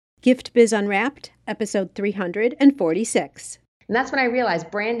Gift Biz Unwrapped, episode 346. And that's when I realized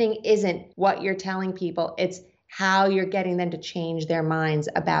branding isn't what you're telling people, it's how you're getting them to change their minds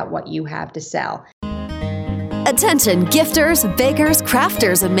about what you have to sell. Attention gifters, bakers,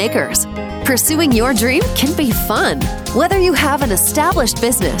 crafters, and makers. Pursuing your dream can be fun. Whether you have an established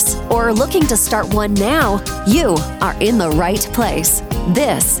business or are looking to start one now, you are in the right place.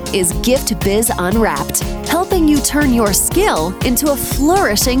 This is Gift Biz Unwrapped, helping you turn your skill into a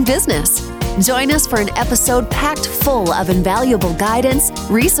flourishing business. Join us for an episode packed full of invaluable guidance,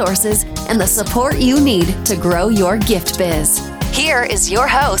 resources, and the support you need to grow your gift biz. Here is your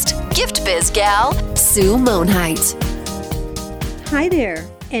host, Gift Biz gal, Sue Monheit. Hi there,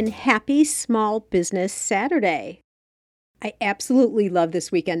 and happy Small Business Saturday. I absolutely love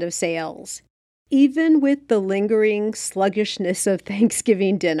this weekend of sales. Even with the lingering sluggishness of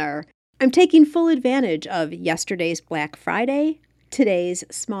Thanksgiving dinner, I'm taking full advantage of yesterday's Black Friday, today's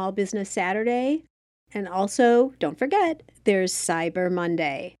Small Business Saturday, and also, don't forget, there's Cyber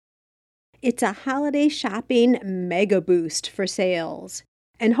Monday. It's a holiday shopping mega boost for sales,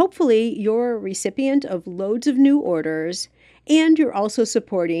 and hopefully you're a recipient of loads of new orders, and you're also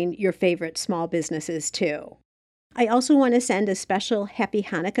supporting your favorite small businesses too. I also want to send a special Happy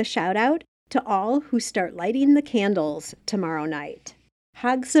Hanukkah shout out to all who start lighting the candles tomorrow night.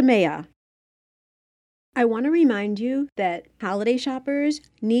 Hag Sameach. I want to remind you that holiday shoppers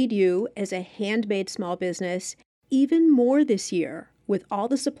need you as a handmade small business even more this year with all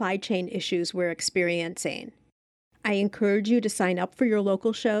the supply chain issues we're experiencing. I encourage you to sign up for your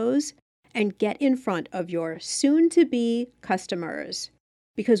local shows and get in front of your soon-to-be customers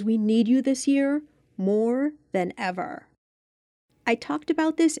because we need you this year more than ever. I talked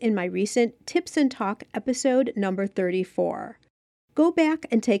about this in my recent Tips and Talk episode number 34. Go back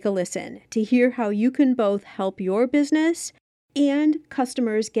and take a listen to hear how you can both help your business and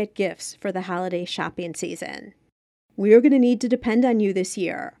customers get gifts for the holiday shopping season. We are going to need to depend on you this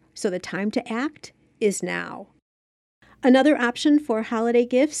year, so the time to act is now. Another option for holiday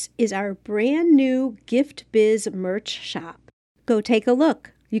gifts is our brand new Gift Biz merch shop. Go take a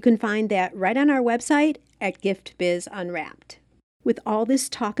look. You can find that right on our website at Gift Biz Unwrapped. With all this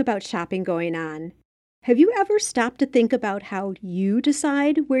talk about shopping going on, have you ever stopped to think about how you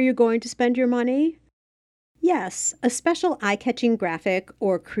decide where you're going to spend your money? Yes, a special eye-catching graphic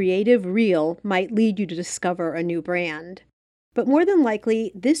or creative reel might lead you to discover a new brand. But more than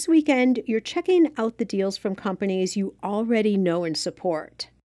likely, this weekend, you're checking out the deals from companies you already know and support.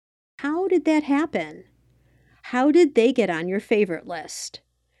 How did that happen? How did they get on your favorite list?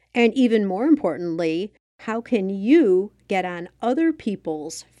 And even more importantly, how can you get on other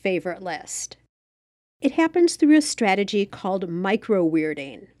people's favorite list? It happens through a strategy called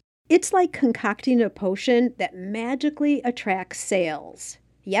micro-weirding. It's like concocting a potion that magically attracts sales.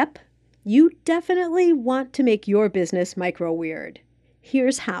 Yep, you definitely want to make your business micro-weird.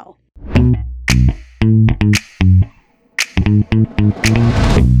 Here's how.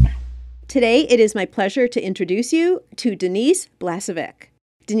 Today, it is my pleasure to introduce you to Denise Blasevic.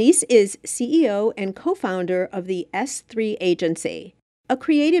 Denise is CEO and co-founder of the S3 Agency, a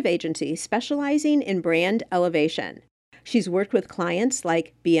creative agency specializing in brand elevation. She's worked with clients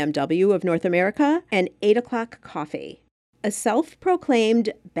like BMW of North America and 8 O'Clock Coffee. A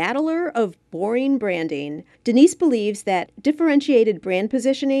self-proclaimed battler of boring branding, Denise believes that differentiated brand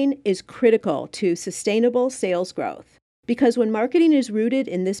positioning is critical to sustainable sales growth. Because when marketing is rooted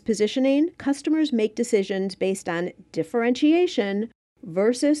in this positioning, customers make decisions based on differentiation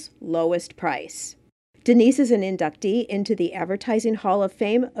versus lowest price. Denise is an inductee into the Advertising Hall of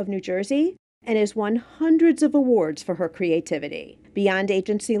Fame of New Jersey and has won hundreds of awards for her creativity. Beyond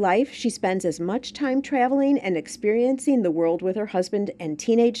agency life, she spends as much time traveling and experiencing the world with her husband and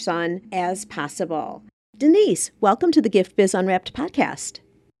teenage son as possible. Denise, welcome to the Gift Biz Unwrapped podcast.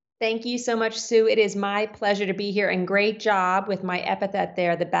 Thank you so much, Sue. It is my pleasure to be here, and great job with my epithet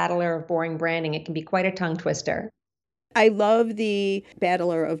there, the battler of boring branding. It can be quite a tongue twister. I love the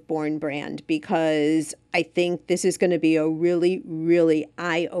battler of boring brand because I think this is going to be a really, really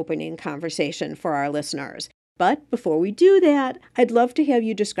eye-opening conversation for our listeners. But before we do that, I'd love to have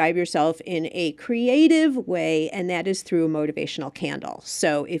you describe yourself in a creative way, and that is through a motivational candle.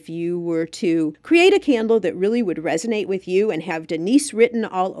 So if you were to create a candle that really would resonate with you and have Denise written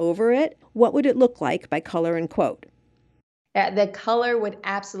all over it, what would it look like by color and quote? The color would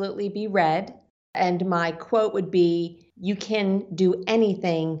absolutely be red. And my quote would be, you can do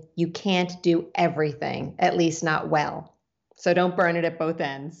anything, you can't do everything, at least not well. So don't burn it at both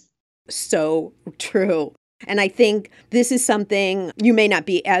ends. So true. And I think this is something you may not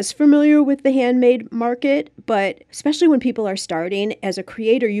be as familiar with the handmade market, but especially when people are starting as a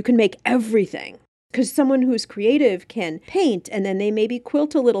creator, you can make everything. Because someone who's creative can paint and then they maybe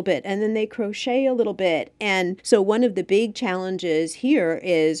quilt a little bit and then they crochet a little bit. And so one of the big challenges here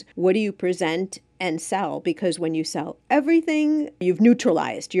is what do you present and sell? Because when you sell everything, you've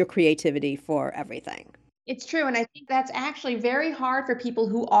neutralized your creativity for everything. It's true. And I think that's actually very hard for people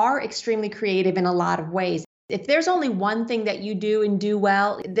who are extremely creative in a lot of ways. If there's only one thing that you do and do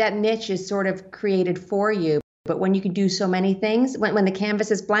well, that niche is sort of created for you. But when you can do so many things, when the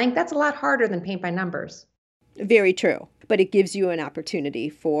canvas is blank, that's a lot harder than paint by numbers. Very true. But it gives you an opportunity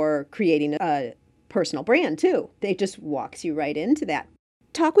for creating a personal brand too. It just walks you right into that.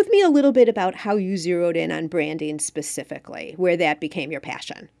 Talk with me a little bit about how you zeroed in on branding specifically, where that became your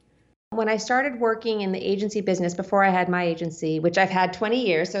passion. When I started working in the agency business before I had my agency, which I've had 20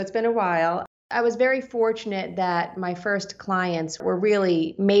 years, so it's been a while, I was very fortunate that my first clients were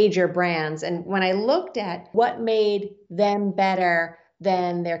really major brands. And when I looked at what made them better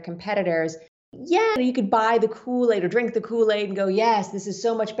than their competitors, yeah, you could buy the Kool-Aid or drink the Kool-Aid and go, yes, this is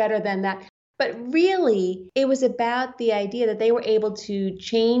so much better than that. But really, it was about the idea that they were able to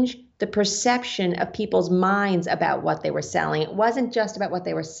change the perception of people's minds about what they were selling. It wasn't just about what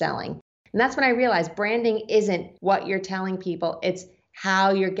they were selling. And that's when I realized branding isn't what you're telling people. It's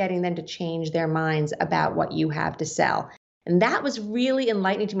how you're getting them to change their minds about what you have to sell. And that was really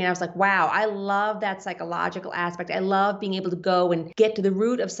enlightening to me. And I was like, wow, I love that psychological aspect. I love being able to go and get to the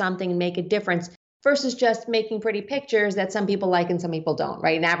root of something and make a difference versus just making pretty pictures that some people like and some people don't,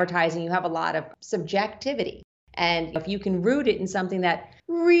 right? In advertising, you have a lot of subjectivity. And if you can root it in something that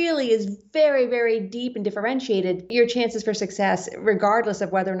really is very, very deep and differentiated, your chances for success, regardless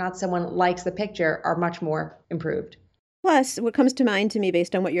of whether or not someone likes the picture, are much more improved. Plus, what comes to mind to me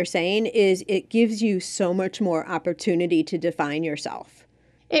based on what you're saying is it gives you so much more opportunity to define yourself.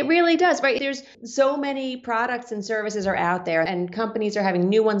 It really does, right? There's so many products and services are out there and companies are having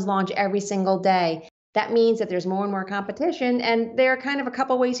new ones launch every single day. That means that there's more and more competition. And there are kind of a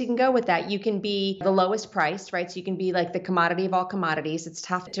couple ways you can go with that. You can be the lowest price, right? So you can be like the commodity of all commodities. It's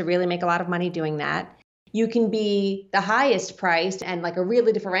tough to really make a lot of money doing that. You can be the highest priced and like a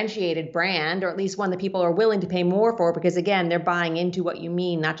really differentiated brand, or at least one that people are willing to pay more for because, again, they're buying into what you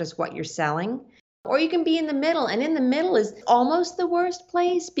mean, not just what you're selling. Or you can be in the middle. And in the middle is almost the worst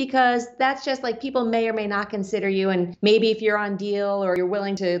place because that's just like people may or may not consider you. And maybe if you're on deal or you're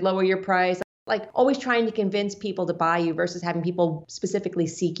willing to lower your price, like always trying to convince people to buy you versus having people specifically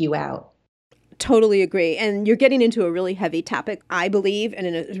seek you out. Totally agree. And you're getting into a really heavy topic, I believe, and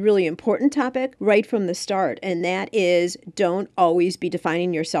a really important topic right from the start. And that is don't always be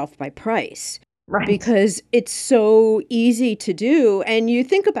defining yourself by price. Right. Because it's so easy to do. And you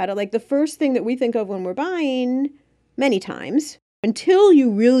think about it, like the first thing that we think of when we're buying many times, until you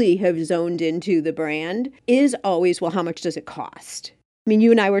really have zoned into the brand, is always, well, how much does it cost? I mean,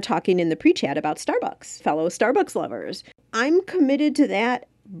 you and I were talking in the pre-chat about Starbucks, fellow Starbucks lovers. I'm committed to that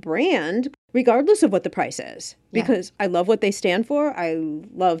brand regardless of what the price is because I love what they stand for. I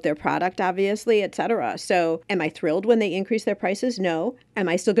love their product, obviously, etc. So am I thrilled when they increase their prices? No. Am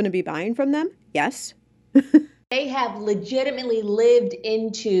I still going to be buying from them? Yes. They have legitimately lived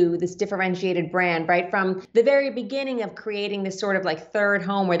into this differentiated brand, right? From the very beginning of creating this sort of like third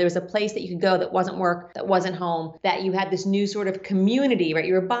home where there was a place that you could go that wasn't work, that wasn't home, that you had this new sort of community, right?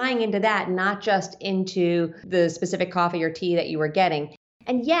 You were buying into that, not just into the specific coffee or tea that you were getting.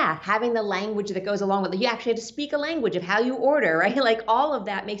 And yeah, having the language that goes along with it, you actually had to speak a language of how you order, right? Like all of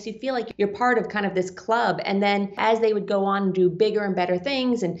that makes you feel like you're part of kind of this club. And then as they would go on and do bigger and better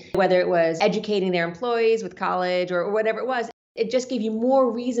things, and whether it was educating their employees with college or whatever it was, it just gave you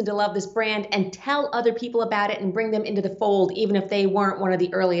more reason to love this brand and tell other people about it and bring them into the fold, even if they weren't one of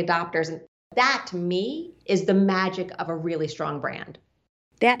the early adopters. And that to me is the magic of a really strong brand.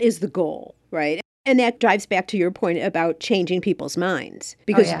 That is the goal, right? And that drives back to your point about changing people's minds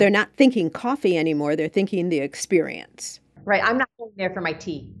because they're not thinking coffee anymore. They're thinking the experience. Right. I'm not going there for my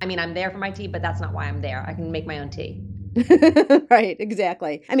tea. I mean, I'm there for my tea, but that's not why I'm there. I can make my own tea. Right.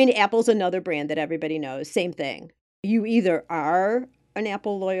 Exactly. I mean, Apple's another brand that everybody knows. Same thing. You either are an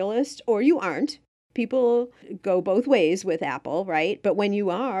Apple loyalist or you aren't. People go both ways with Apple, right? But when you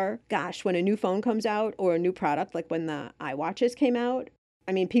are, gosh, when a new phone comes out or a new product, like when the iWatches came out,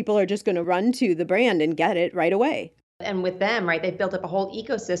 I mean, people are just going to run to the brand and get it right away. And with them, right, they've built up a whole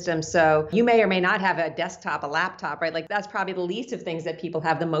ecosystem. So you may or may not have a desktop, a laptop, right? Like that's probably the least of things that people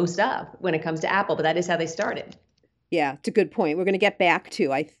have the most of when it comes to Apple, but that is how they started. Yeah, it's a good point. We're going to get back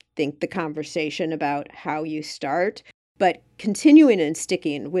to, I think, the conversation about how you start, but continuing and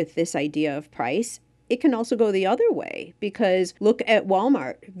sticking with this idea of price it can also go the other way because look at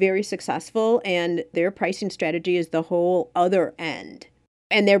Walmart, very successful, and their pricing strategy is the whole other end.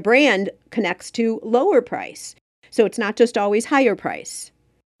 And their brand connects to lower price. So it's not just always higher price.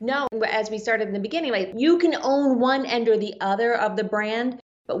 No, as we started in the beginning, like you can own one end or the other of the brand.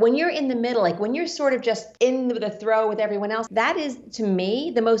 But when you're in the middle, like when you're sort of just in the throw with everyone else, that is, to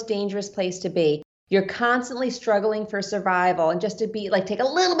me, the most dangerous place to be. You're constantly struggling for survival and just to be like, take a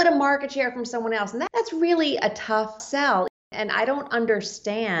little bit of market share from someone else. And that's really a tough sell. And I don't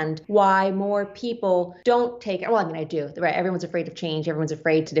understand why more people don't take it. Well, I mean, I do, right? Everyone's afraid of change. Everyone's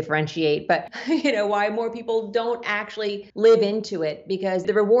afraid to differentiate. But, why more people don't actually live into it because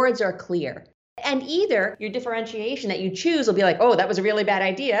the rewards are clear. And either your differentiation that you choose will be like, oh, that was a really bad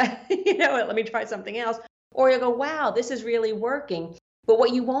idea. Let me try something else. Or you'll go, wow, this is really working. But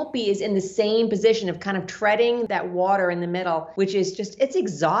what you won't be is in the same position of kind of treading that water in the middle, which is just, it's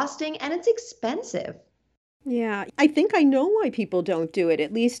exhausting and it's expensive. Yeah, I think I know why people don't do it,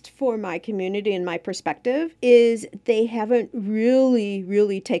 at least for my community and my perspective, is they haven't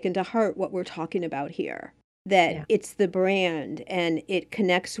really taken to heart what we're talking about here. That it's the brand and it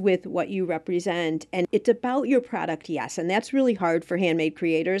connects with what you represent and it's about your product, yes. And that's really hard for handmade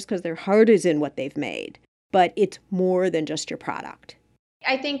creators because their heart is in what they've made. But it's more than just your product.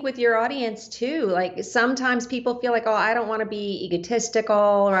 I think with your audience too, like sometimes people feel like, oh, I don't want to be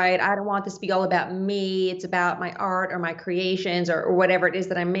egotistical, right? I don't want this to be all about me. It's about my art or my creations or whatever it is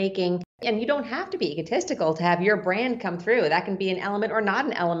that I'm making. And you don't have to be egotistical to have your brand come through. That can be an element or not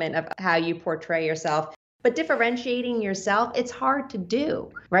an element of how you portray yourself. But differentiating yourself, it's hard to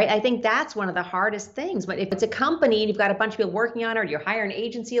do, right? I think that's one of the hardest things. But if it's a company and you've got a bunch of people working on it, or you hire an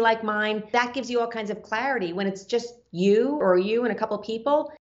agency like mine, that gives you all kinds of clarity. When it's just you and a couple of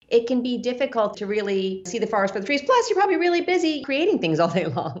people, it can be difficult to really see the forest for the trees. Plus, you're probably really busy creating things all day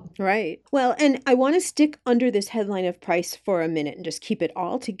long. Right. Well, and I want to stick under this headline of price for a minute and just keep it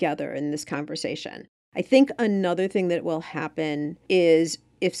all together in this conversation. I think another thing that will happen is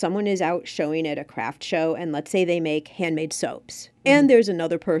if someone is out showing at a craft show and let's say they make handmade soaps and there's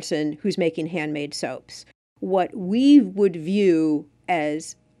another person who's making handmade soaps, what we would view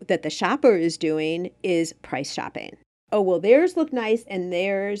as that the shopper is doing is price shopping. Oh, well, theirs look nice and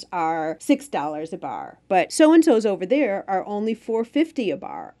theirs are $6 a bar, but so-and-so's over there are only $4.50 a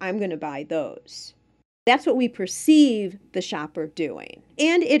bar. I'm going to buy those. That's what we perceive the shopper doing.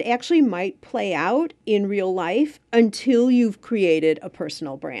 And it actually might play out in real life until you've created a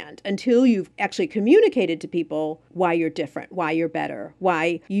personal brand, until you've actually communicated to people why you're different, why you're better,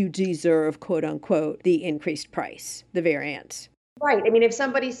 why you deserve, quote unquote, the increased price, the variance. Right. I mean, if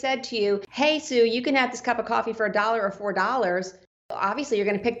somebody said to you, hey, Sue, you can have this cup of coffee for $1 or $4, obviously you're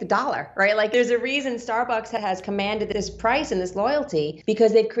going to pick the dollar, right? Like there's a reason Starbucks has commanded this price and this loyalty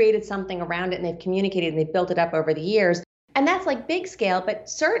because they've created something around it and they've communicated and they've built it up over the years. And that's like big scale, but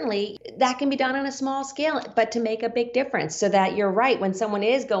certainly that can be done on a small scale, but to make a big difference so that you're right. When someone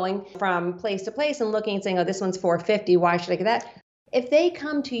is going from place to place and looking and saying, oh, this one's $4.50, why should I get that? If they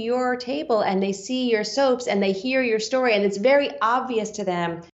come to your table and they see your soaps and they hear your story and it's very obvious to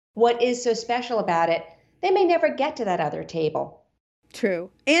them what is so special about it, they may never get to that other table. True.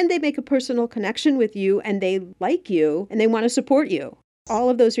 And they make a personal connection with you and they like you and they want to support you. All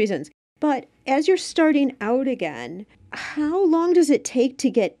of those reasons. But as you're starting out again, how long does it take to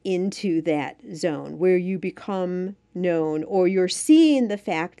get into that zone where you become known or you're seeing the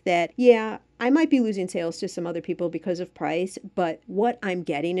fact that, yeah, I might be losing sales to some other people because of price, but what I'm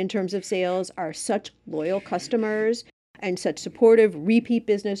getting in terms of sales are such loyal customers and such supportive repeat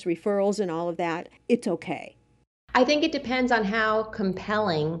business referrals and all of that. It's okay. I think it depends on how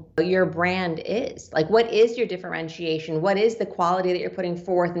compelling your brand is. Like, what is your differentiation? What is the quality that you're putting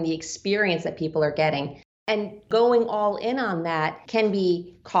forth and the experience that people are getting? And going all in on that can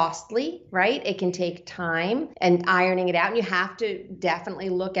be costly, right? It can take time and ironing it out. And you have to definitely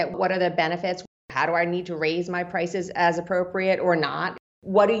look at what are the benefits. How do I need to raise my prices as appropriate or not?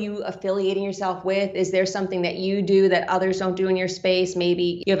 What are you affiliating yourself with? Is there something that you do that others don't do in your space?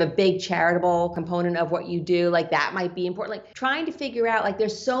 Maybe you have a big charitable component of what you do. Like that might be important. Like trying to figure out, like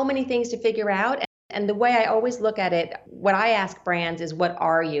there's so many things to figure out. And the way I always look at it, what I ask brands is, what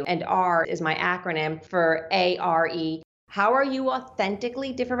are you? And R is my acronym for A-R-E. How are you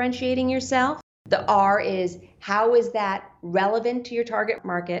authentically differentiating yourself? The R is, how is that relevant to your target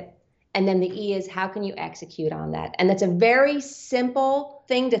market? And then the E is, how can you execute on that? And that's a very simple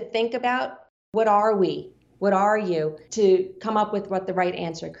thing to think about. What are we? What are you? To come up with what the right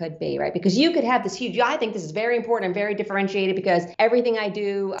answer could be, right? Because you could have this huge, I think this is very important and very differentiated because everything I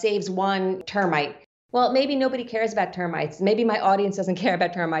do saves one termite. Well, maybe nobody cares about termites. Maybe my audience doesn't care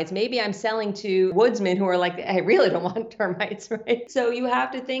about termites. Maybe I'm selling to woodsmen who are like, I really don't want termites, right? So you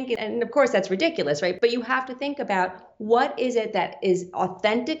have to think, and of course that's ridiculous, right? But you have to think about what is it that is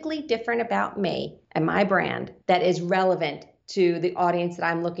authentically different about me and my brand that is relevant to the audience that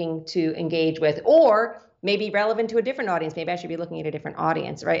I'm looking to engage with, or maybe relevant to a different audience. Maybe I should be looking at a different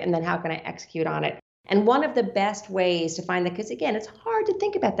audience, right? And then how can I execute on it? And one of the best ways to find that, because again, it's hard to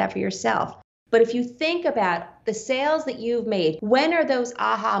think about that for yourself. But if you think about the sales that you've made, when are those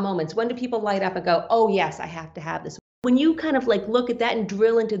aha moments? When do people light up and go, oh yes, I have to have this? When you kind of like look at that and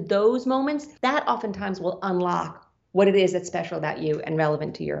drill into those moments, that oftentimes will unlock what it is that's special about you and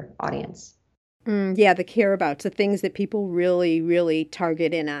relevant to your audience. Yeah, the care abouts, the things that people really, really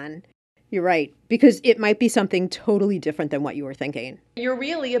target in on. You're right, because it might be something totally different than what you were thinking. You're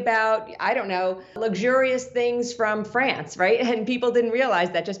really about, I don't know, luxurious things from France, right? And people didn't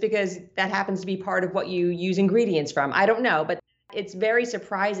realize that just because that happens to be part of what you use ingredients from. I don't know, but it's very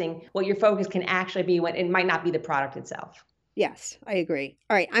surprising what your focus can actually be when it might not be the product itself. Yes, I agree.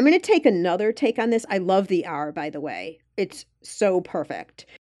 All right, I'm going to take another take on this. I love the R, by the way. It's so perfect.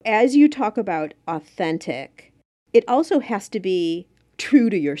 As you talk about authentic, it also has to be true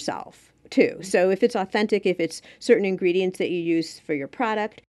to yourself too. So if it's authentic, if it's certain ingredients that you use for your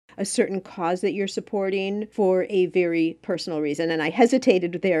product, a certain cause that you're supporting for a very personal reason. And I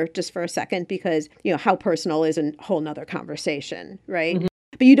hesitated there just for a second because, how personal is a whole nother conversation, right? Mm-hmm.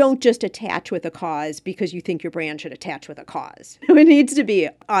 But you don't just attach with a cause because you think your brand should attach with a cause. It needs to be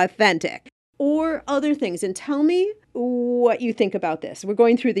authentic. Or other things. And tell me what you think about this. We're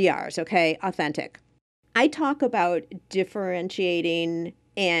going through the R's, okay? Authentic. I talk about differentiating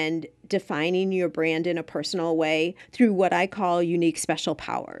and defining your brand in a personal way through what I call unique special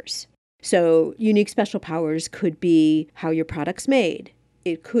powers. So unique special powers could be how your product's made.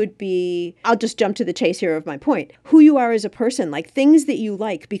 It could be, I'll just jump to the chase here of my point, who you are as a person, like things that you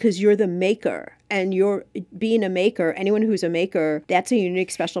like because you're the maker and you're being a maker. Anyone who's a maker, that's a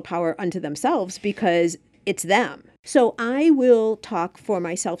unique special power unto themselves because it's them. So I will talk for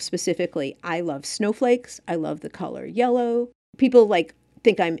myself specifically. I love snowflakes. I love the color yellow. People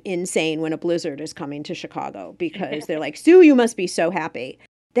think I'm insane when a blizzard is coming to Chicago because they're like, Sue, you must be so happy.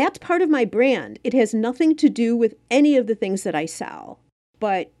 That's part of my brand. It has nothing to do with any of the things that I sell,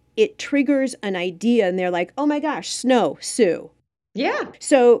 but it triggers an idea and they're like, oh my gosh, snow, Sue. Yeah.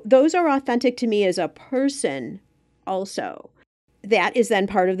 So those are authentic to me as a person also. That is then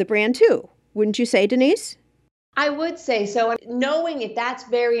part of the brand too. Wouldn't you say, Denise? I would say so. And knowing if that's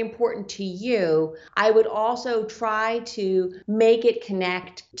very important to you, I would also try to make it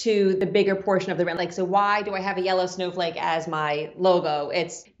connect to the bigger portion of the brand. Like, so why do I have a yellow snowflake as my logo?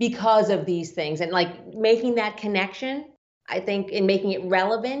 It's because of these things. And making that connection, I think, in making it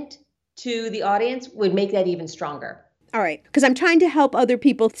relevant to the audience would make that even stronger. All right. Because I'm trying to help other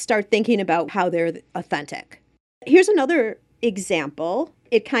people start thinking about how they're authentic. Here's another example.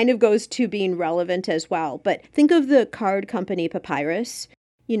 It kind of goes to being relevant as well. But think of the card company Papyrus.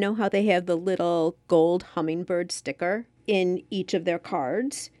 You know how they have the little gold hummingbird sticker in each of their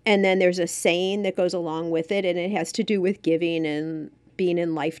cards? And then there's a saying that goes along with it, and it has to do with giving and being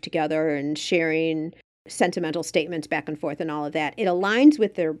in life together and sharing sentimental statements back and forth and all of that. It aligns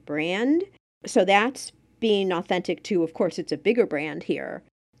with their brand. So that's being authentic too. Of course, it's a bigger brand here.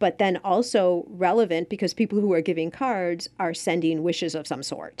 But then also relevant because people who are giving cards are sending wishes of some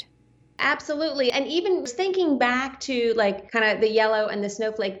sort. Absolutely. And even thinking back to kind of the yellow and the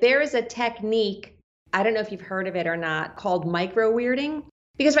snowflake, there is a technique, I don't know if you've heard of it or not, called micro weirding.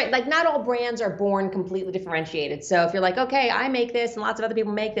 Because not all brands are born completely differentiated. So if you're like, okay, I make this and lots of other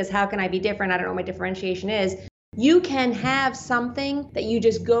people make this, how can I be different? I don't know what my differentiation is. You can have something that you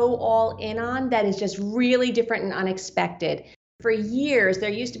just go all in on that is just really different and unexpected. For years, there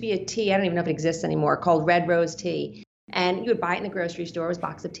used to be a tea, I don't even know if it exists anymore, called Red Rose tea. And you would buy it in the grocery store, it was a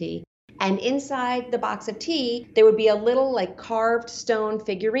box of tea. And inside the box of tea, there would be a little carved stone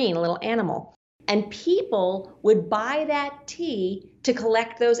figurine, a little animal. And people would buy that tea to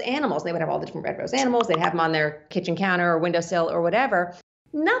collect those animals. They would have all the different Red Rose animals. They'd have them on their kitchen counter or windowsill or whatever.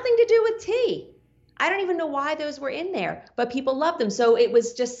 Nothing to do with tea. I don't even know why those were in there, but people loved them. So it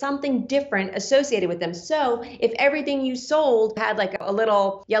was just something different associated with them. So if everything you sold had a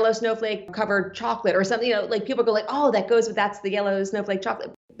little yellow snowflake covered chocolate or something, people go oh, that goes with, that's the yellow snowflake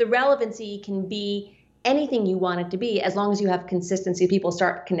chocolate. The relevancy can be anything you want it to be as long as you have consistency. People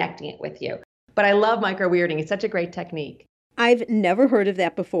start connecting it with you. But I love micro weirding. It's such a great technique. I've never heard of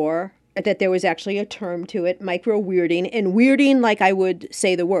that before, that there was actually a term to it, micro weirding. And weirding, like I would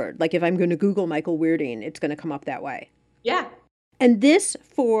say the word. Like if I'm going to Google Michael Weirding, it's going to come up that way. Yeah. And this,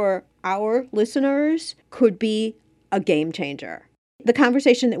 for our listeners, could be a game changer. The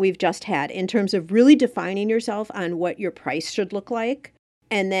conversation that we've just had in terms of really defining yourself on what your price should look like,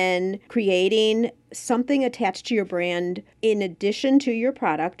 and then creating something attached to your brand in addition to your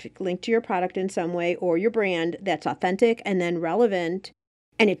product, linked to your product in some way, or your brand that's authentic and then relevant.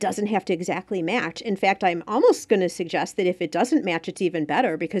 And it doesn't have to exactly match. In fact, I'm almost going to suggest that if it doesn't match, it's even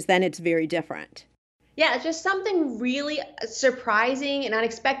better because then it's very different. Yeah, it's just something really surprising and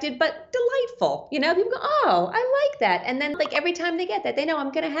unexpected, but delightful. People go, oh, I like that. And then like every time they get that, they know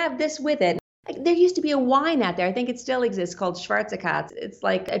I'm going to have this with it. Like, there used to be a wine out there. I think it still exists called Schwarzekatz. It's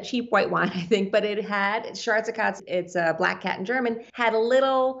like a cheap white wine, I think, but it had Schwarzekatz. It's a black cat in German, had a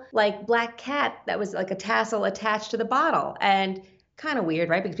little like black cat that was like a tassel attached to the bottle. And kind of weird,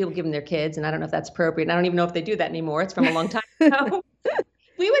 right? Because people give them their kids, and I don't know if that's appropriate. And I don't even know if they do that anymore. It's from a long time ago.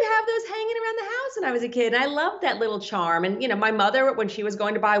 We would have those hanging around the house when I was a kid. And I loved that little charm. And, my mother, when she was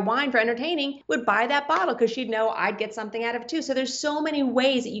going to buy wine for entertaining, would buy that bottle because she'd know I'd get something out of it too. So there's so many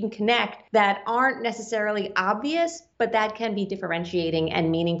ways that you can connect that aren't necessarily obvious, but that can be differentiating and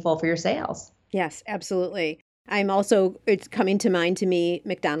meaningful for your sales. Yes, absolutely. It's coming to mind to me,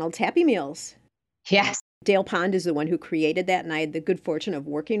 McDonald's Happy Meals. Yes. Dale Pond is the one who created that, and I had the good fortune of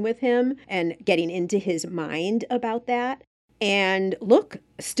working with him and getting into his mind about that. And look,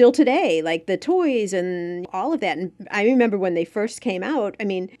 still today, like the toys and all of that. And I remember when they first came out,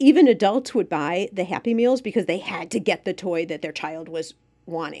 even adults would buy the Happy Meals because they had to get the toy that their child was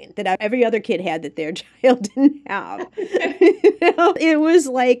wanting, that every other kid had that their child didn't have. It was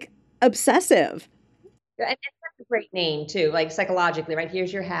like obsessive. And that's a great name too, like psychologically, right?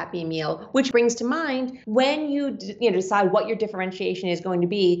 Here's your Happy Meal, which brings to mind when you decide what your differentiation is going to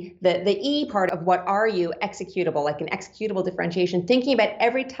be, the E part of what are you executable, like an executable differentiation, thinking about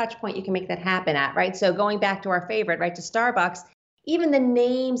every touch point you can make that happen at, right? So going back to our favorite, right, to Starbucks, even the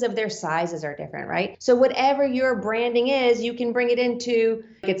names of their sizes are different, right? So whatever your branding is, you can bring it into,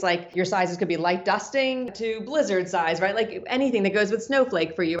 it's like your sizes could be light dusting to blizzard size, right? Like anything that goes with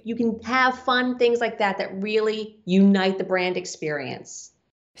Snowflake for you. You can have fun things like that that really unite the brand experience.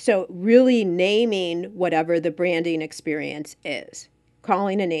 So really naming whatever the branding experience is,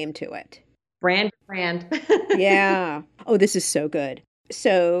 calling a name to it. Brand. Yeah. Oh, this is so good.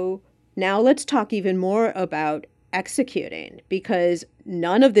 So now let's talk even more about executing, because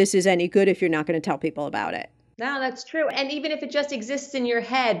none of this is any good if you're not going to tell people about it. No, that's true. And even if it just exists in your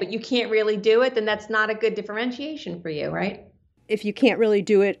head, but you can't really do it, then that's not a good differentiation for you, right? If you can't really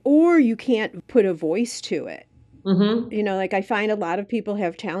do it, or you can't put a voice to it. Mm-hmm. Like I find a lot of people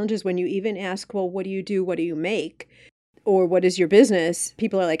have challenges when you even ask, well, what do you do? What do you make? Or what is your business?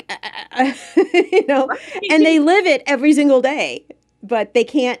 People are like, and they live it every single day, but they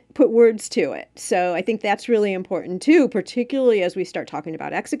can't put words to it. So I think that's really important too, particularly as we start talking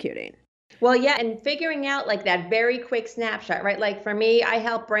about executing. Well, yeah, and figuring out like that very quick snapshot, right? Like for me, I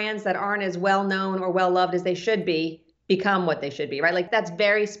help brands that aren't as well known or well loved as they should be become what they should be, right? Like that's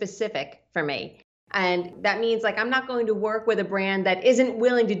very specific for me. And that means like I'm not going to work with a brand that isn't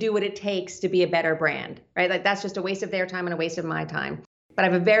willing to do what it takes to be a better brand, right? Like that's just a waste of their time and a waste of my time. But I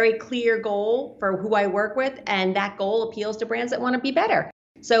have a very clear goal for who I work with, and that goal appeals to brands that want to be better.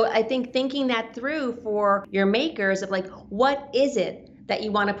 So I think thinking that through for your makers of like, what is it that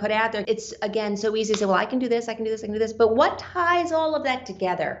you want to put out there? It's, again, so easy to say, well, I can do this, I can do this, I can do this. But what ties all of that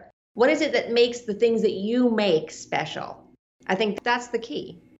together? What is it that makes the things that you make special? I think that's the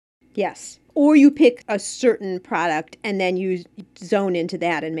key. Yes. Or you pick a certain product and then you zone into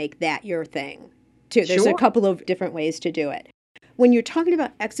that and make that your thing too. There's a couple of different ways to do it. When you're talking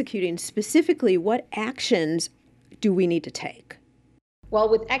about executing specifically, what actions do we need to take? Well,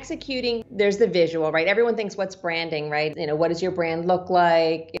 with executing, there's the visual, right? Everyone thinks what's branding, right? What does your brand look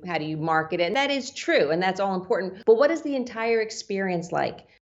like? How do you market it? And that is true, and that's all important. But what is the entire experience like?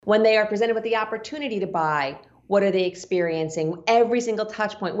 When they are presented with the opportunity to buy, what are they experiencing? Every single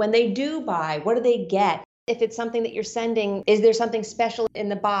touch point. When they do buy, what do they get? If it's something that you're sending, is there something special in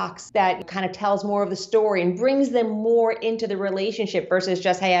the box that kind of tells more of the story and brings them more into the relationship versus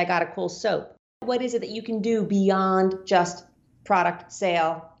just, hey, I got a cool soap? What is it that you can do beyond just product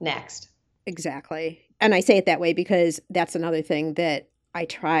sale next? Exactly. And I say it that way because that's another thing that I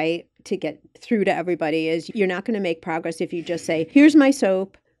try to get through to everybody is you're not going to make progress if you just say, here's my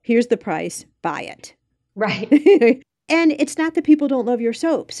soap, here's the price, buy it. Right. And it's not that people don't love your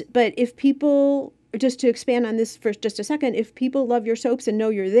soaps, but if people, just to expand on this for just a second, if people love your soaps and know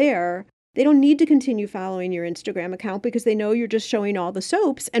you're there, they don't need to continue following your Instagram account because they know you're just showing all the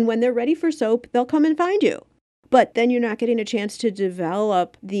soaps. And when they're ready for soap, they'll come and find you. But then you're not getting a chance to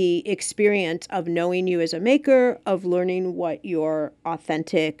develop the experience of knowing you as a maker, of learning what your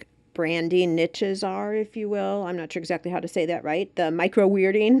authentic branding niches are, if you will. I'm not sure exactly how to say that right. The micro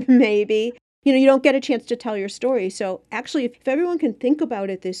weirding, maybe. You don't get a chance to tell your story. So actually, if everyone can think about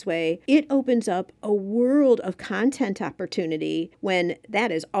it this way, it opens up a world of content opportunity when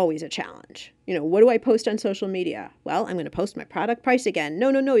that is always a challenge. What do I post on social media? Well, I'm going to post my product price again.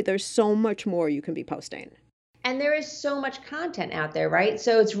 No. There's so much more you can be posting. And there is so much content out there, right?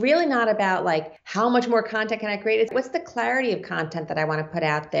 So it's really not about like, how much more content can I create? It's what's the clarity of content that I want to put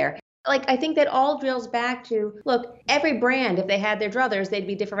out there? Like, I think that all drills back to, look, every brand, if they had their druthers, they'd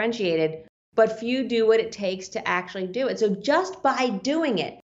be differentiated, but few do what it takes to actually do it. So just by doing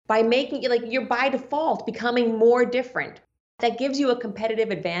it, by making it, like, you're by default becoming more different, that gives you a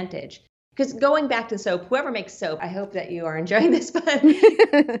competitive advantage. Because going back to soap, whoever makes soap, I hope that you are enjoying this, but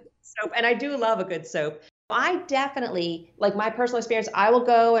soap, and I do love a good soap. I definitely, like my personal experience, I will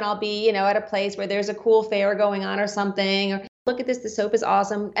go and I'll be, at a place where there's a cool fair going on or something, or look at this, the soap is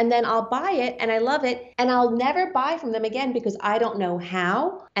awesome. And then I'll buy it and I love it. And I'll never buy from them again because I don't know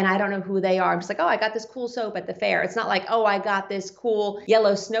how and I don't know who they are. I'm just like, oh, I got this cool soap at the fair. It's not like, oh, I got this cool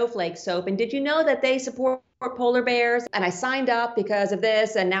yellow snowflake soap. And did you know that they support polar bears? And I signed up because of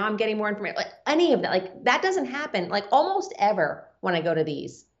this. And now I'm getting more information. Like any of that, like that doesn't happen like almost ever when I go to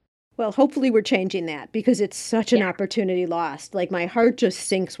these. Well, hopefully we're changing that because it's such an opportunity lost. Like my heart just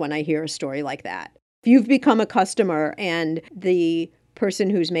sinks when I hear a story like that. If you've become a customer and the person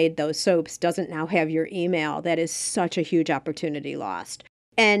who's made those soaps doesn't now have your email, that is such a huge opportunity lost.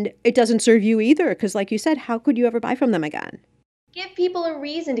 And it doesn't serve you either because like you said, how could you ever buy from them again? Give people a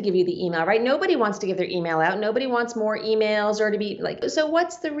reason to give you the email, right? Nobody wants to give their email out. Nobody wants more emails or to be like, so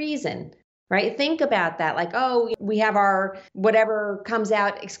what's the reason? Right? Think about that. Like, oh, we have our whatever comes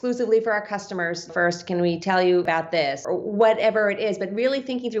out exclusively for our customers first. Can we tell you about this or whatever it is? But really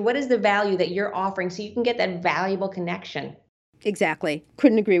thinking through what is the value that you're offering so you can get that valuable connection. Exactly.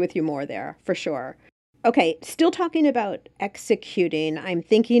 Couldn't agree with you more there, for sure. Okay, still talking about executing, I'm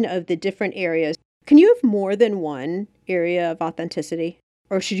thinking of the different areas. Can you have more than one area of authenticity?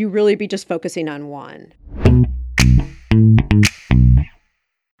 Or should you really be just focusing on one?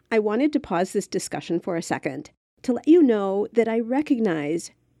 I wanted to pause this discussion for a second to let you know that I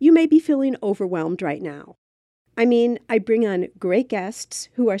recognize you may be feeling overwhelmed right now. I mean, I bring on great guests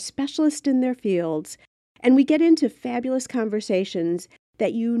who are specialists in their fields, and we get into fabulous conversations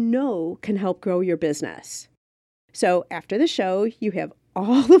that you know can help grow your business. So after the show, you have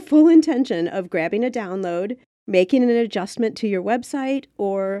all the full intention of grabbing a download, making an adjustment to your website,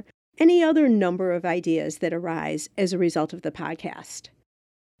 or any other number of ideas that arise as a result of the podcast.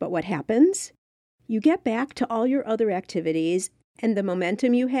 But what happens? You get back to all your other activities, and the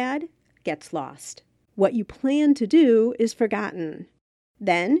momentum you had gets lost. What you plan to do is forgotten.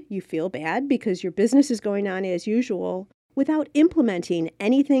 Then you feel bad because your business is going on as usual without implementing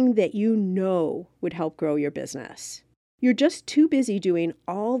anything that you know would help grow your business. You're just too busy doing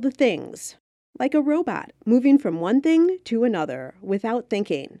all the things, like a robot, moving from one thing to another without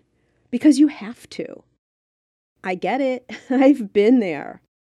thinking, because you have to. I get it. I've been there.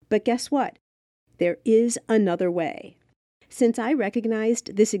 But guess what? There is another way. Since I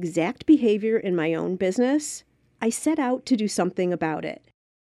recognized this exact behavior in my own business, I set out to do something about it.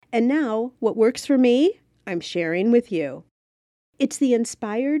 And now, what works for me, I'm sharing with you. It's the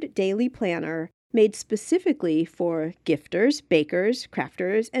Inspired Daily Planner made specifically for gifters, bakers,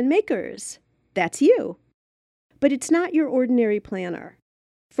 crafters, and makers. That's you. But it's not your ordinary planner.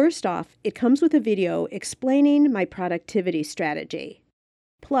 First off, it comes with a video explaining my productivity strategy.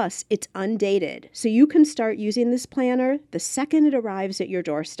 Plus, it's undated, so you can start using this planner the second it arrives at your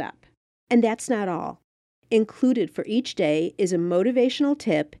doorstep. And that's not all. Included for each day is a motivational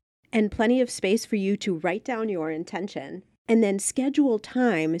tip and plenty of space for you to write down your intention and then schedule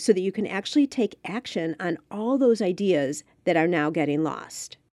time so that you can actually take action on all those ideas that are now getting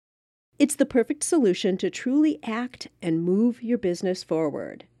lost. It's the perfect solution to truly act and move your business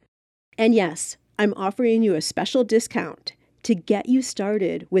forward. And yes, I'm offering you a special discount to get you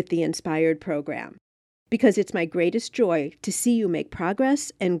started with the Inspired program, because it's my greatest joy to see you make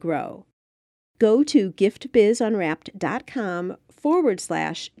progress and grow. Go to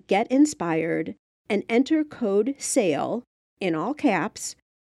giftbizunwrapped.com/getinspired and enter code SALE, in all caps,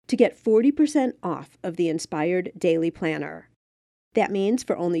 to get 40% off of the Inspired Daily Planner. That means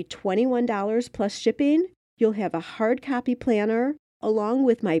for only $21 plus shipping, you'll have a hard copy planner along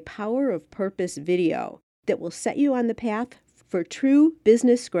with my Power of Purpose video that will set you on the path for true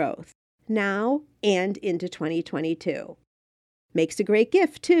business growth, now and into 2022. Makes a great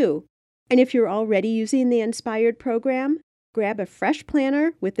gift, too. And if you're already using the Inspired program, grab a fresh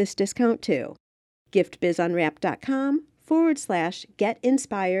planner with this discount too.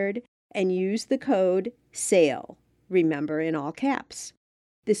 giftbizunwrapped.com/getinspired and use the code SALE, remember in all caps.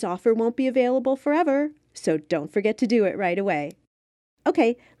 This offer won't be available forever, so don't forget to do it right away.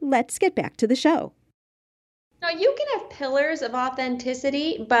 Okay, let's get back to the show. Now, you can have pillars of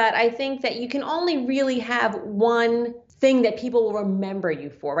authenticity, but I think that you can only really have one thing that people will remember you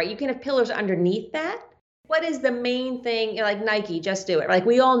for, right? You can have pillars underneath that. What is the main thing? Like Nike, just do it. Like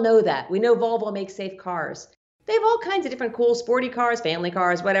we all know that. We know Volvo makes safe cars. They have all kinds of different cool sporty cars, family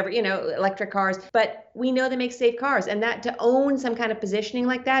cars, whatever, electric cars, but we know they make safe cars. And that to own some kind of positioning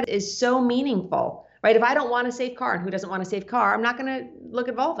like that is so meaningful, right? If I don't want a safe car, and who doesn't want a safe car, I'm not going to look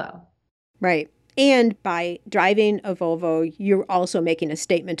at Volvo. Right. And by driving a Volvo, you're also making a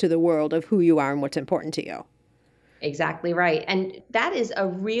statement to the world of who you are and what's important to you. Exactly right. And that is a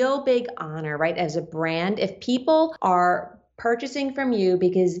real big honor, right? As a brand, if people are purchasing from you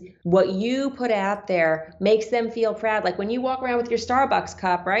because what you put out there makes them feel proud. Like when you walk around with your Starbucks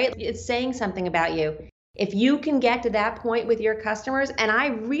cup, right? It's saying something about you. If you can get to that point with your customers, and I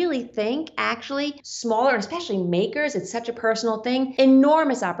really think actually smaller, and especially makers, it's such a personal thing,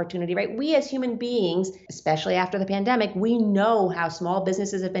 enormous opportunity, right? We as human beings, especially after the pandemic, we know how small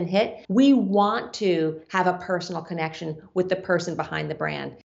businesses have been hit. We want to have a personal connection with the person behind the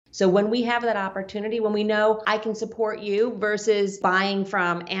brand. So when we have that opportunity, when we know I can support you versus buying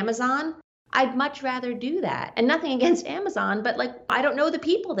from Amazon, I'd much rather do that. And nothing against Amazon, but like, I don't know the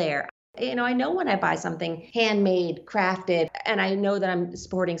people there. I know when I buy something handmade, crafted, and I know that I'm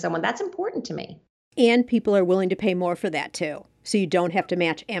supporting someone, that's important to me. And people are willing to pay more for that too. So you don't have to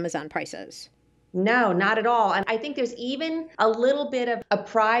match Amazon prices. No, not at all. And I think there's even a little bit of a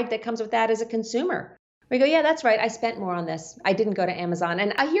pride that comes with that as a consumer. We go, yeah, that's right. I spent more on this. I didn't go to Amazon.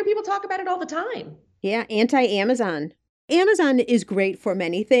 And I hear people talk about it all the time. Yeah, anti-Amazon. Amazon is great for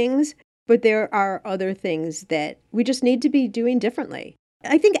many things, but there are other things that we just need to be doing differently.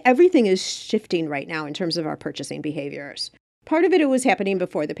 I think everything is shifting right now in terms of our purchasing behaviors. Part of it was happening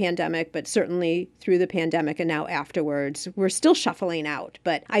before the pandemic, but certainly through the pandemic and now afterwards, we're still shuffling out.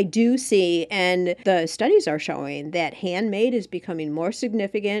 But I do see, and the studies are showing, that handmade is becoming more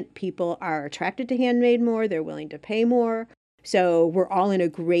significant. People are attracted to handmade more. They're willing to pay more. So we're all in a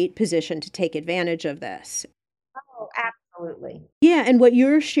great position to take advantage of this. Oh, absolutely. Yeah, and what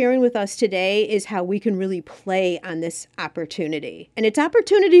you're sharing with us today is how we can really play on this opportunity. And it's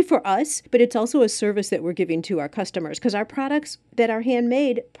opportunity for us, but it's also a service that we're giving to our customers because our products that are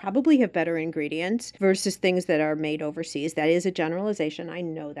handmade probably have better ingredients versus things that are made overseas. That is a generalization. I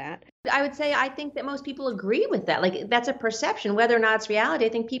know that. I would say I think that most people agree with that. Like that's a perception, whether or not it's reality. I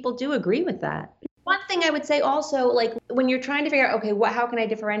think people do agree with that. One thing I would say also, like when you're trying to figure out, okay, how can I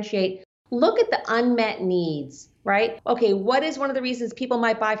differentiate? Look at the unmet needs, right? Okay, what is one of the reasons people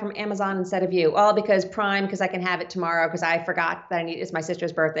might buy from Amazon instead of you? Well, because Prime, because I can have it tomorrow, because I forgot that it's my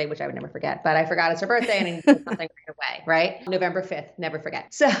sister's birthday, which I would never forget, but I forgot it's her birthday and I need to do something right away, right? November 5th, never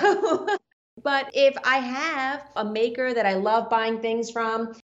forget. So, but if I have a maker that I love buying things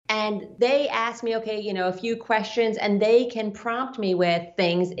from, and they ask me, okay, a few questions, and they can prompt me with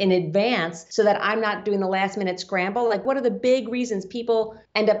things in advance so that I'm not doing the last minute scramble. Like, what are the big reasons people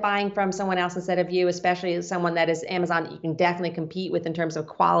end up buying from someone else instead of you, especially someone that is Amazon that you can definitely compete with in terms of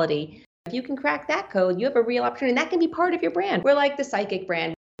quality? If you can crack that code, you have a real opportunity. And that can be part of your brand. We're like the Psychic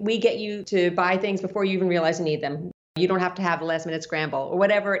brand. We get you to buy things before you even realize you need them. You don't have to have a last minute scramble or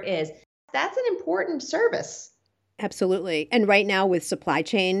whatever it is. That's an important service. Absolutely. And right now with supply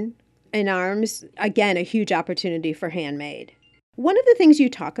chain in arms, again, a huge opportunity for handmade. One of the things you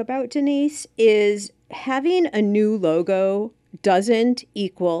talk about, Denise, is having a new logo doesn't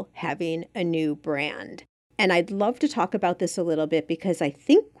equal having a new brand. And I'd love to talk about this a little bit because I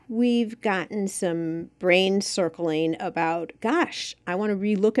think we've gotten some brain circling about, gosh, I want to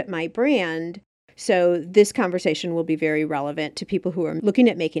relook at my brand. So this conversation will be very relevant to people who are looking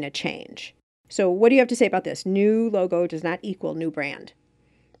at making a change. So what do you have to say about this? New logo does not equal new brand.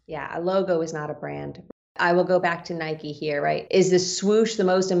 Yeah, a logo is not a brand. I will go back to Nike here, right? Is the swoosh the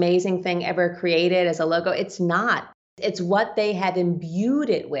most amazing thing ever created as a logo? It's not. It's what they have imbued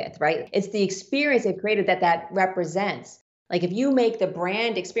it with, right? It's the experience they've created that represents. Like if you make the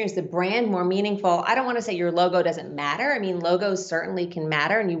brand experience, the brand more meaningful, I don't want to say your logo doesn't matter. I mean, logos certainly can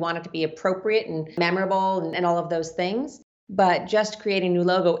matter and you want it to be appropriate and memorable and all of those things. But just creating a new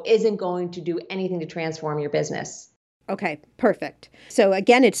logo isn't going to do anything to transform your business. Okay, perfect. So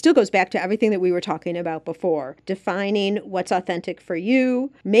again, it still goes back to everything that we were talking about before, defining what's authentic for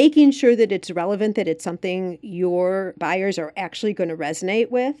you, making sure that it's relevant, that it's something your buyers are actually going to resonate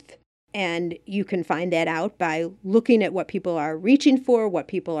with. And you can find that out by looking at what people are reaching for, what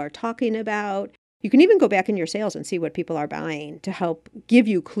people are talking about. You can even go back in your sales and see what people are buying to help give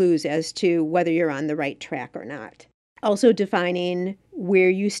you clues as to whether you're on the right track or not. Also defining where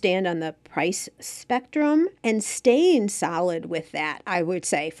you stand on the price spectrum and staying solid with that, I would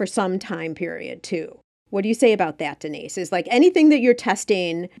say, for some time period too. What do you say about that, Denise? Is like anything that you're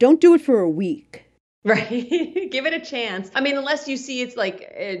testing, don't do it for a week. Right. Give it a chance. I mean, unless you see it's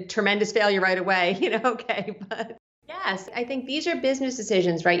like a tremendous failure right away, okay. But yes, I think these are business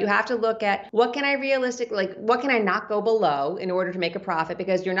decisions, right? You have to look at what can I what can I not go below in order to make a profit?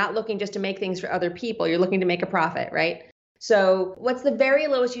 Because you're not looking just to make things for other people. You're looking to make a profit, right? So what's the very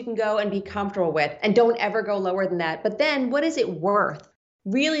lowest you can go and be comfortable with? And don't ever go lower than that. But then what is it worth?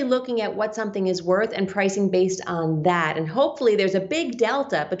 Really looking at what something is worth and pricing based on that. And hopefully there's a big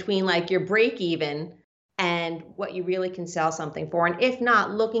delta between like your break even and what you really can sell something for. And if not,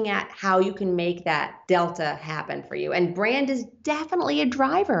 looking at how you can make that delta happen for you. And brand is definitely a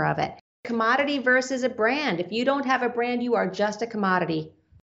driver of it. Commodity versus a brand. If you don't have a brand, you are just a commodity.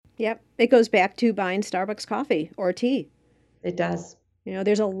 Yep. It goes back to buying Starbucks coffee or tea. It does.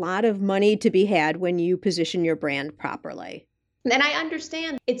 There's a lot of money to be had when you position your brand properly. And I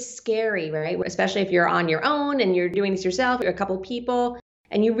understand it's scary, right? Especially if you're on your own and you're doing this yourself, you're a couple people,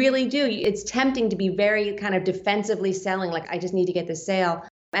 and you really do. It's tempting to be very kind of defensively selling, like, I just need to get this sale.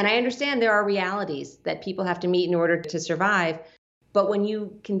 And I understand there are realities that people have to meet in order to survive. But when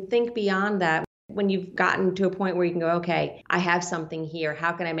you can think beyond that, when you've gotten to a point where you can go, okay, I have something here.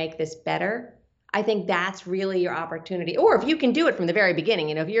 How can I make this better? I think that's really your opportunity. Or if you can do it from the very beginning,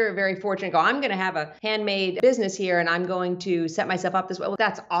 if you're very fortunate, I'm going to have a handmade business here and I'm going to set myself up this way. Well,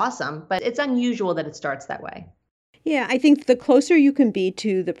 that's awesome. But it's unusual that it starts that way. Yeah, I think the closer you can be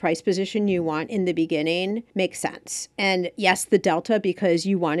to the price position you want in the beginning makes sense. And yes, the delta, because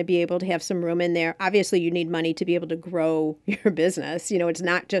you want to be able to have some room in there. Obviously, you need money to be able to grow your business. It's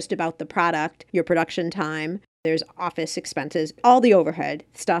not just about the product, your production time. There's office expenses, all the overhead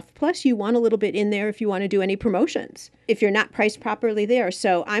stuff. Plus, you want a little bit in there if you want to do any promotions, if you're not priced properly there.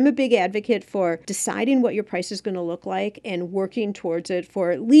 So I'm a big advocate for deciding what your price is going to look like and working towards it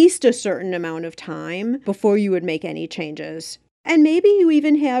for at least a certain amount of time before you would make any changes. And maybe you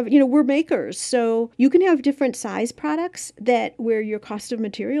even have, we're makers, so you can have different size products where your cost of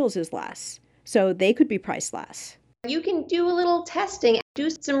materials is less. So they could be priced less. You can do a little testing, do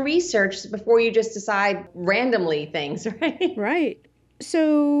some research before you just decide randomly things, right? Right.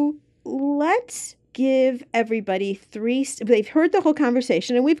 So let's give everybody they've heard the whole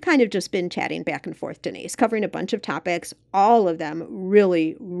conversation and we've kind of just been chatting back and forth, Denise, covering a bunch of topics, all of them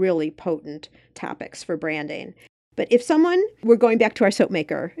really, really potent topics for branding. But if we're going back to our soap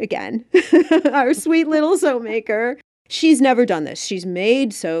maker again, our sweet little soap maker, she's never done this. She's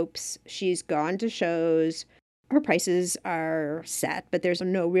made soaps. She's gone to shows. Her prices are set, but there's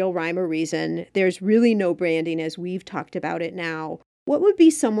no real rhyme or reason. There's really no branding as we've talked about it now. What would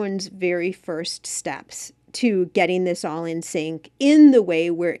be someone's very first steps to getting this all in sync in the way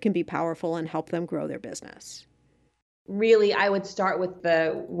where it can be powerful and help them grow their business? Really, I would start with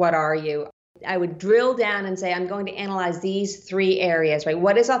the what are you? I would drill down and say, I'm going to analyze these 3 areas, right?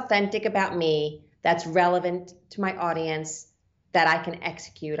 What is authentic about me that's relevant to my audience that I can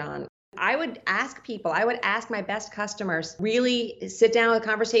execute on? I would ask people, I would ask my best customers, really sit down with a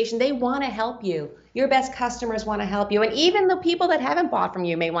conversation. They want to help you. Your best customers want to help you. And even the people that haven't bought from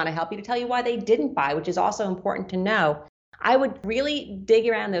you may want to help you to tell you why they didn't buy, which is also important to know. I would really dig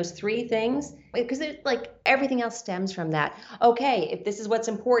around those 3 things because it's like everything else stems from that. Okay, if this is what's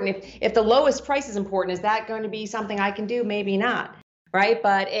important, if the lowest price is important, is that going to be something I can do? Maybe not, right?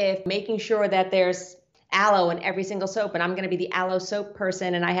 But if making sure that there's aloe in every single soap and I'm going to be the aloe soap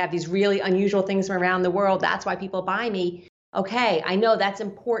person and I have these really unusual things from around the world, that's why people buy me. Okay, I know that's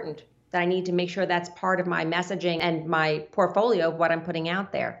important, that I need to make sure that's part of my messaging and my portfolio of what I'm putting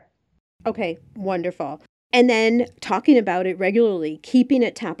out there. Okay, wonderful. And then talking about it regularly, keeping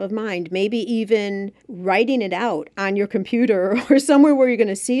it top of mind, maybe even writing it out on your computer or somewhere where you're going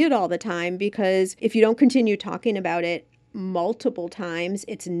to see it all the time, because if you don't continue talking about it multiple times,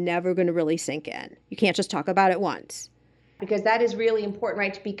 it's never going to really sink in. You can't just talk about it once. Because that is really important,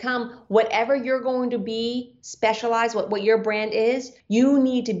 right? To become whatever you're going to be, specialize what your brand is, you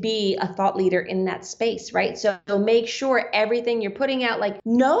need to be a thought leader in that space, right? So make sure everything you're putting out,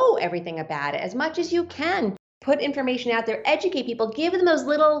 know everything about it as much as you can. Put information out there, educate people, give them those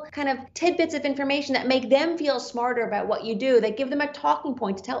little kind of tidbits of information that make them feel smarter about what you do, that give them a talking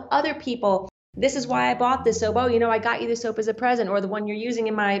point to tell other people This is why I bought this soap. Oh, I got you this soap as a present, or the one you're using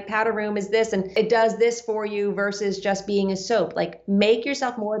in my powder room is this, and it does this for you versus just being a soap. Like, make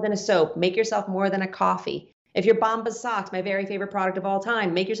yourself more than a soap. Make yourself more than a coffee. If you're Bombas socks, my very favorite product of all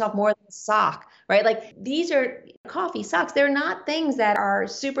time, make yourself more than a sock, right? Like, these are coffee, socks. They're not things that are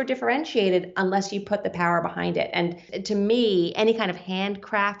super differentiated unless you put the power behind it. And to me, any kind of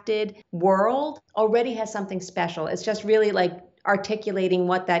handcrafted world already has something special. It's just really like articulating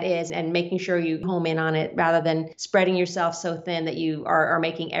what that is and making sure you home in on it rather than spreading yourself so thin that you are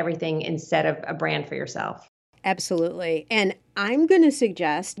making everything instead of a brand for yourself. Absolutely. And I'm going to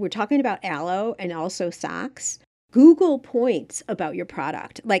suggest, we're talking about aloe and also socks. Google points about your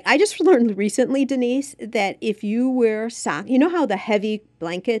product. Like, I just learned recently, Denise, that if you wear socks, you know how the heavy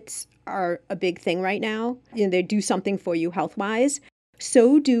blankets are a big thing right now? They do something for you health-wise.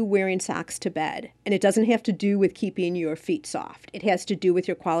 So do wearing socks to bed. And it doesn't have to do with keeping your feet soft. It has to do with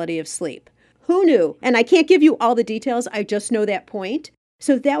your quality of sleep. Who knew? And I can't give you all the details. I just know that point.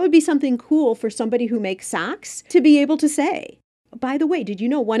 So that would be something cool for somebody who makes socks to be able to say. By the way, did you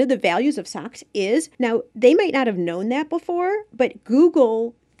know one of the values of socks is, now they might not have known that before, but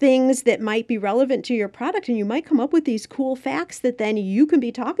Google things that might be relevant to your product and you might come up with these cool facts that then you can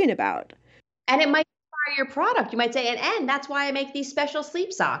be talking about. And it might your product. You might say, and that's why I make these special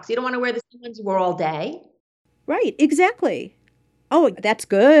sleep socks. You don't want to wear the same ones you wear all day. Right, exactly. Oh, that's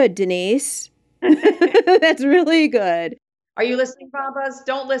good, Denise. That's really good. Are you listening, Bombas?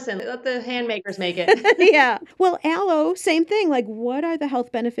 Don't listen. Let the hand makers make it. Yeah. Well, aloe, same thing. Like, what are the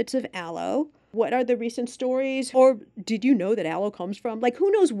health benefits of aloe? What are the recent stories? Or did you know that aloe comes from? Like,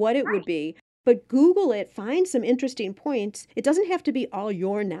 who knows what it would be? But Google it, find some interesting points. It doesn't have to be all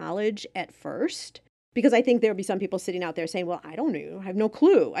your knowledge at first. Because I think there'll be some people sitting out there saying, well, I don't know. I have no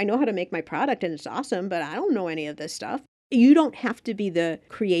clue. I know how to make my product and it's awesome, but I don't know any of this stuff. You don't have to be the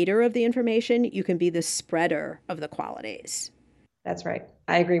creator of the information. You can be the spreader of the qualities. That's right.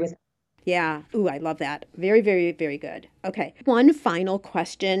 I agree with that. Yeah. Ooh, I love that. Very, very, very good. Okay. One final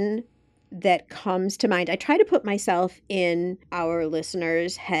question that comes to mind. I try to put myself in our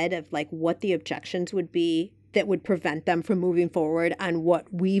listeners' head of like what the objections would be that would prevent them from moving forward on what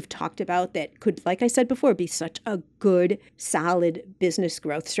we've talked about that could, like I said before, be such a good, solid business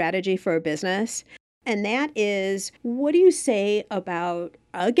growth strategy for a business. And that is, what do you say about,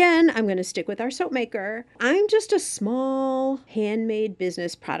 again, I'm going to stick with our soap maker. I'm just a small handmade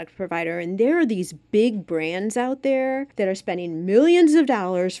business product provider, and there are these big brands out there that are spending millions of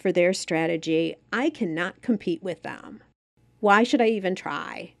dollars for their strategy. I cannot compete with them. Why should I even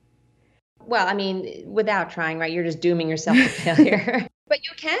try? Well, I mean, without trying, right, you're just dooming yourself to failure. But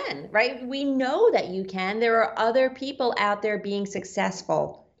you can, right? We know that you can. There are other people out there being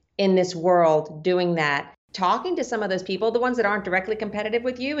successful in this world doing that. Talking to some of those people, the ones that aren't directly competitive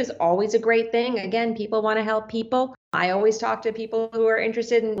with you, is always a great thing. Again, people want to help people. I always talk to people who are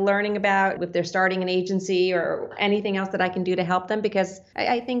interested in learning about if they're starting an agency or anything else that I can do to help them, because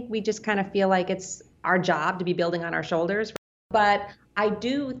I think we just kind of feel like it's our job to be building on our shoulders. But I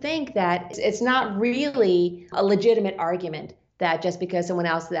do think that it's not really a legitimate argument that just because someone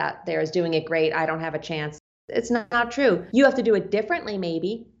else out there is doing it great, I don't have a chance. It's not true. You have to do it differently,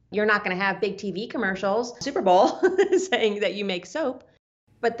 maybe. You're not going to have big TV commercials, Super Bowl, saying that you make soap.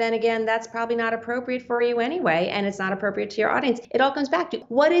 But then again, that's probably not appropriate for you anyway, and it's not appropriate to your audience. It all comes back to,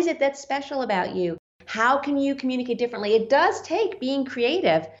 what is it that's special about you? How can you communicate differently? It does take being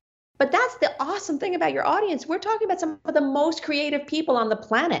creative, but that's the awesome thing about your audience. We're talking about some of the most creative people on the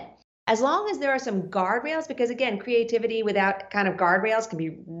planet. As long as there are some guardrails, because again, creativity without kind of guardrails can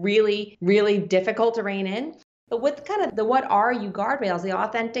be really, really difficult to rein in. But with kind of the what are you guardrails, the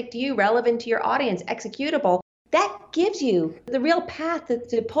authentic to you, relevant to your audience, executable, that gives you the real path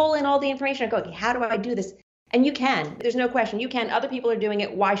to pull in all the information and go, okay, how do I do this? And you can. There's no question. You can. Other people are doing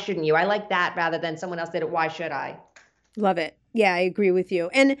it. Why shouldn't you? I like that rather than someone else did it. Why should I? Love it. Yeah, I agree with you.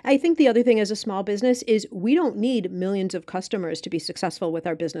 And I think the other thing as a small business is we don't need millions of customers to be successful with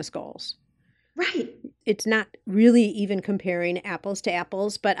our business goals. Right. It's not really even comparing apples to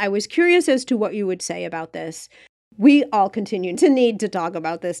apples, but I was curious as to what you would say about this. We all continue to need to talk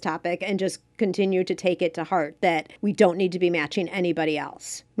about this topic and just continue to take it to heart that we don't need to be matching anybody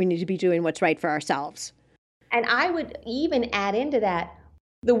else. We need to be doing what's right for ourselves. And I would even add into that,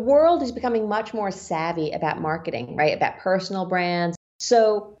 the world is becoming much more savvy about marketing, right? About personal brands.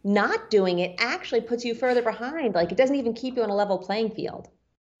 So not doing it actually puts you further behind. Like, it doesn't even keep you on a level playing field.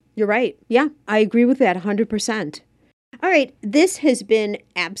 You're right. Yeah, I agree with that 100%. All right, this has been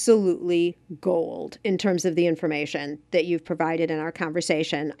absolutely gold in terms of the information that you've provided in our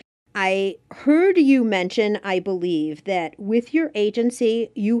conversation. I heard you mention, I believe, that with your agency,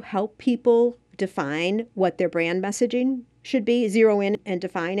 you help people define what their brand messaging should be, zero in and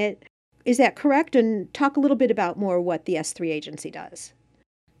define it. Is that correct? And talk a little bit about more what the S3 agency does.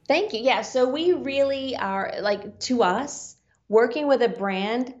 Thank you. Yeah, so we really are, like, to us, working with a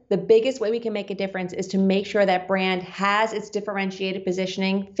brand, the biggest way we can make a difference is to make sure that brand has its differentiated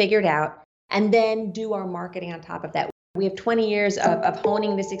positioning figured out, and then do our marketing on top of that. We have 20 years of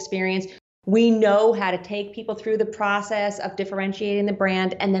honing this experience. We know how to take people through the process of differentiating the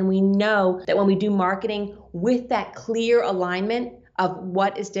brand, and then we know that when we do marketing with that clear alignment of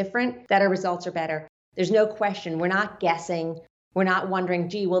what is different, that our results are better. There's no question. We're not guessing. We're not wondering,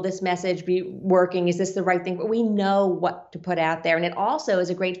 gee, will this message be working? Is this the right thing? But we know what to put out there. And it also is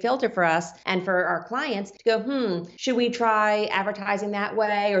a great filter for us and for our clients to go, should we try advertising that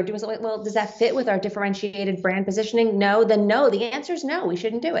way or do something? Well, does that fit with our differentiated brand positioning? No, then no. The answer is no, we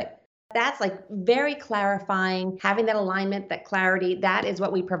shouldn't do it. That's like very clarifying, having that alignment, that clarity, that is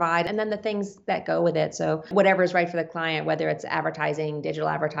what we provide. And then the things that go with it. So whatever is right for the client, whether it's advertising, digital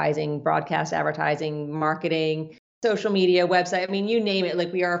advertising, broadcast advertising, marketing, social media, website, I mean, you name it,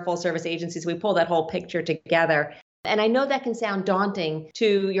 like we are a full service agency. So we pull that whole picture together. And I know that can sound daunting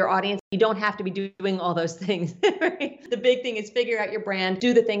to your audience. You don't have to be doing all those things. Right? The big thing is figure out your brand,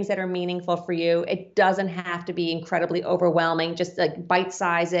 do the things that are meaningful for you. It doesn't have to be incredibly overwhelming. Just like bite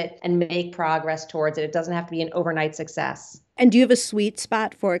size it and make progress towards it. It doesn't have to be an overnight success. And do you have a sweet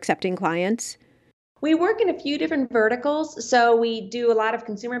spot for accepting clients? We work in a few different verticals. So we do a lot of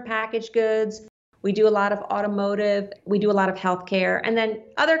consumer packaged goods. We do a lot of automotive. We do a lot of healthcare. And then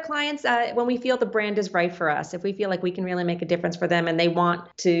other clients, when we feel the brand is right for us, if we feel like we can really make a difference for them and they want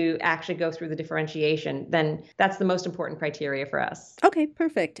to actually go through the differentiation, then that's the most important criteria for us. Okay,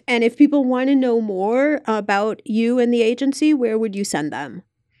 perfect. And if people want to know more about you and the agency, where would you send them?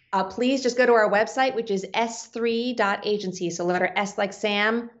 Please just go to our website, which is s3.agency. So letter S like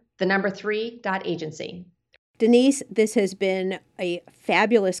Sam, the number 3.agency. Denise, this has been a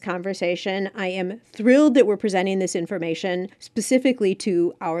fabulous conversation. I am thrilled that we're presenting this information specifically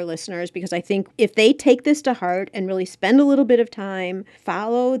to our listeners because I think if they take this to heart and really spend a little bit of time,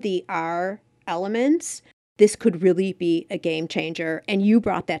 follow the R elements, this could really be a game changer. And you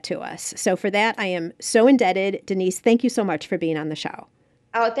brought that to us. So for that, I am so indebted. Denise, thank you so much for being on the show.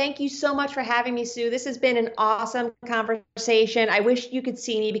 Oh, thank you so much for having me, Sue. This has been an awesome conversation. I wish you could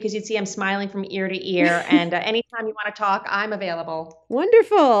see me because you'd see I'm smiling from ear to ear. And anytime you want to talk, I'm available.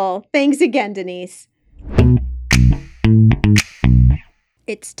 Wonderful. Thanks again, Denise.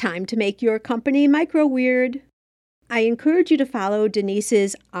 It's time to make your company micro-weird. I encourage you to follow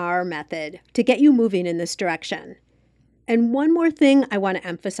Denise's R method to get you moving in this direction. And one more thing I want to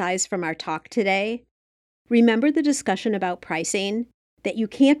emphasize from our talk today. Remember the discussion about pricing? That you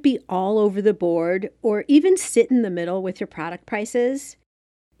can't be all over the board or even sit in the middle with your product prices?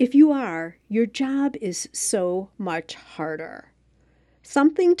 If you are, your job is so much harder.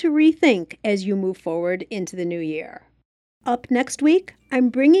 Something to rethink as you move forward into the new year. Up next week, I'm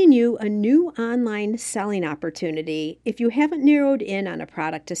bringing you a new online selling opportunity if you haven't narrowed in on a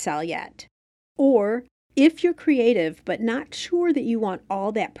product to sell yet. Or if you're creative but not sure that you want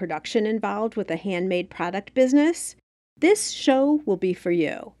all that production involved with a handmade product business, this show will be for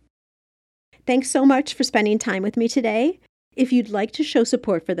you. Thanks so much for spending time with me today. If you'd like to show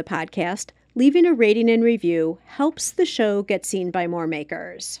support for the podcast, leaving a rating and review helps the show get seen by more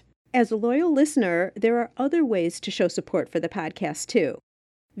makers. As a loyal listener, there are other ways to show support for the podcast too.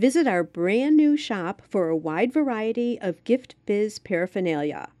 Visit our brand new shop for a wide variety of gift biz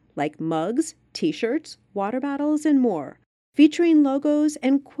paraphernalia, like mugs, t-shirts, water bottles, and more, featuring logos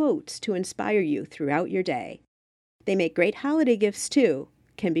and quotes to inspire you throughout your day. They make great holiday gifts too,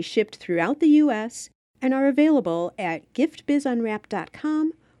 can be shipped throughout the U.S., and are available at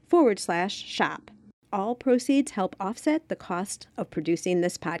giftbizunwrapped.com/shop. All proceeds help offset the cost of producing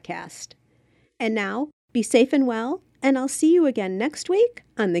this podcast. And now, be safe and well, and I'll see you again next week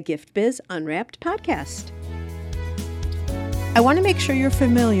on the Gift Biz Unwrapped podcast. I want to make sure you're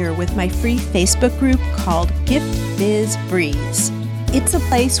familiar with my free Facebook group called Gift Biz Breeze. It's a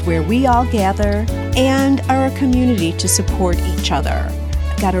place where we all gather and are a community to support each other.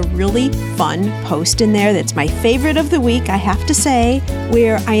 I've got a really fun post in there that's my favorite of the week, I have to say,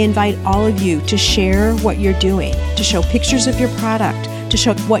 where I invite all of you to share what you're doing, to show pictures of your product, to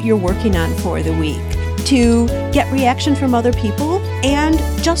show what you're working on for the week, to get reaction from other people, and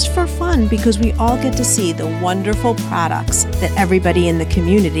just for fun because we all get to see the wonderful products that everybody in the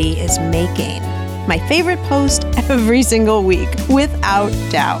community is making. My favorite post every single week, without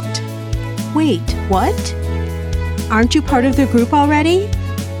doubt. Wait, what? Aren't you part of the group already?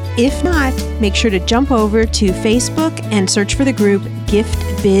 If not, make sure to jump over to Facebook and search for the group Gift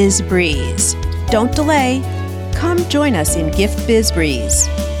Biz Breeze. Don't delay. Come join us in Gift Biz Breeze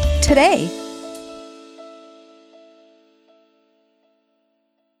today.